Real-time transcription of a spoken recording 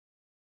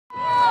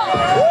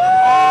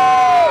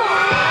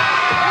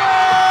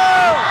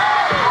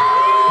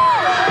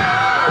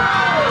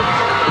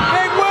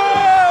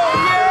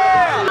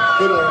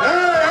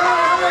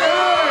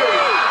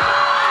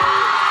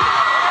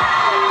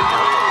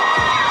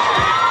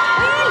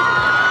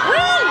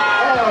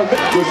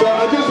So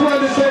I just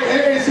wanted to say,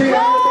 hey, see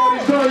how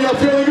everybody's doing. Y'all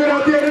feeling good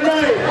out there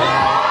tonight?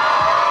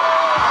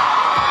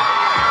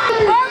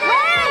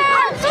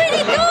 I'm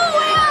Sweetie too,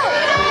 Will!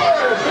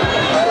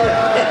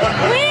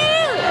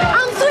 Will!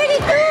 I'm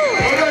Sweetie too!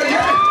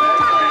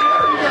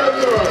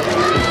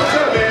 What's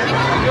up, man?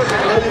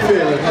 How you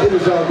feeling? It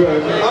was all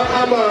good.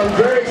 I'm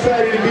very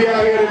excited to be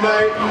out here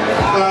tonight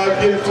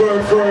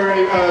for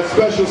a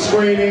special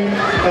screening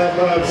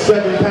of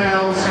 7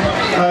 Pounds.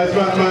 It's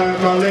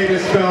my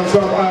latest film. So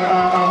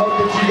I hope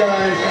that you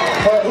guys.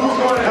 Who's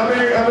going? How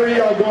many of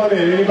y'all going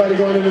in? Anybody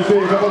going in to see?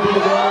 A couple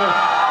people going in.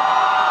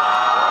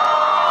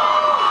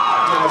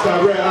 Yeah, so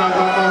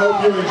I hope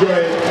you enjoy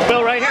it.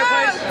 Bill, right here,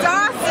 please.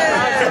 Dawson!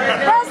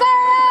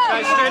 Rosario!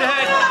 Guys, straight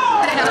ahead.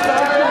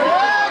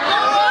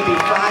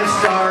 5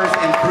 stars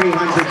and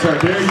 300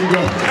 turkeys. There you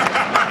go.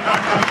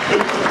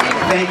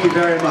 Thank you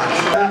very much.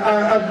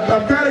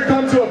 I've kind of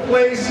come to a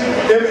place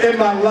in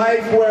my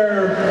life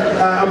where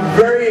I'm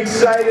very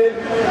excited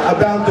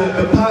about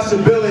the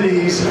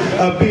possibilities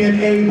of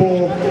being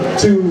able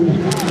to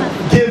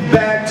give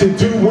back, to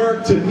do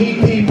work, to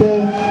meet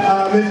people.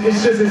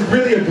 It's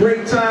really a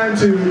great time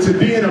to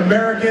be an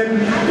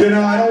American. You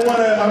know, I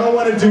don't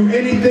want to do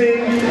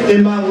anything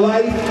in my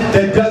life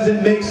that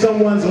doesn't make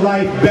someone's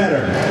life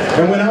better.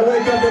 And when I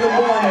wake up in the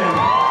morning,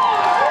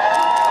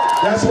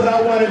 that's what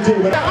I want to do.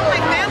 I'm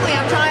like family,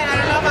 I'm trying, I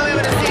don't know if I'm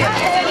able to see it.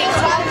 There's any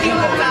 12 people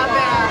out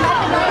there.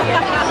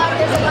 Yeah,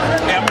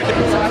 I'm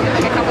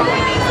a couple of my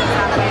nieces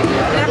that way.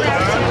 Never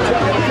actually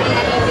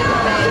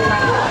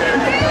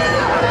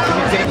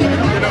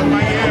you know,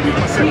 Miami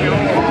was sent me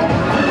home.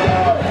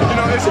 You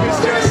know, it's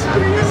just,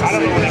 I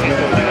don't know what it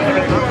is.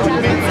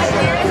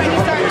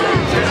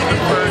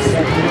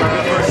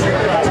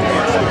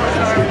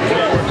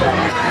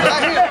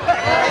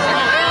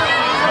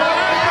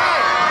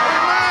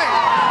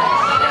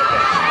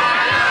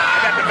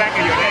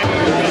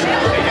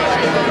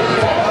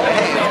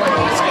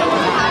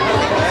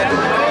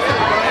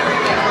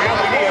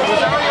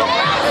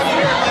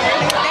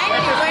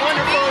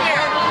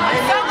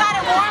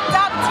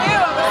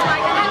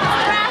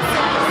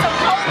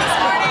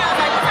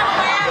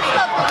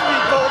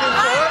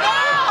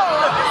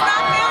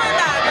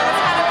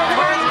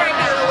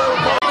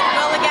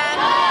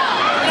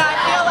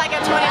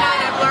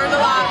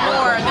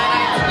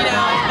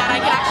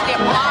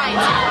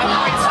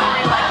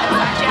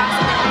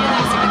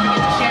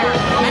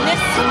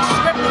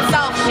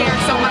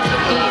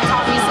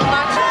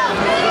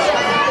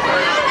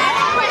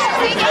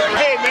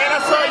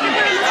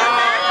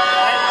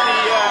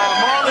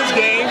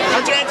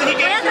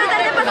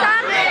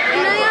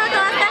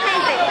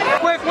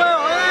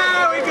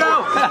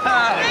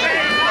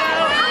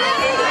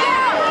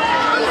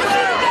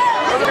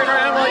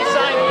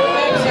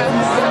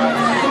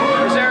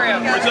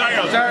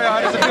 Rosario,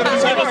 how does it feel to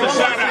give us a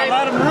shout out? A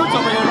lot of roots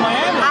over here in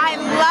Miami. I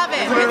love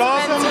it. It's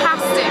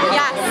fantastic.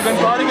 Yes. You've been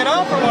partying it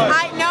up or what?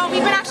 No,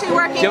 we've been actually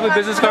working. Do you have a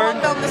business card?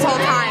 Film this whole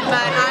time,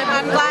 but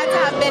I'm glad to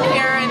have been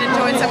here and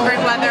enjoyed some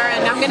great weather.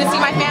 And I'm going to see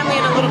my family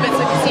in a little bit,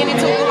 so if you see any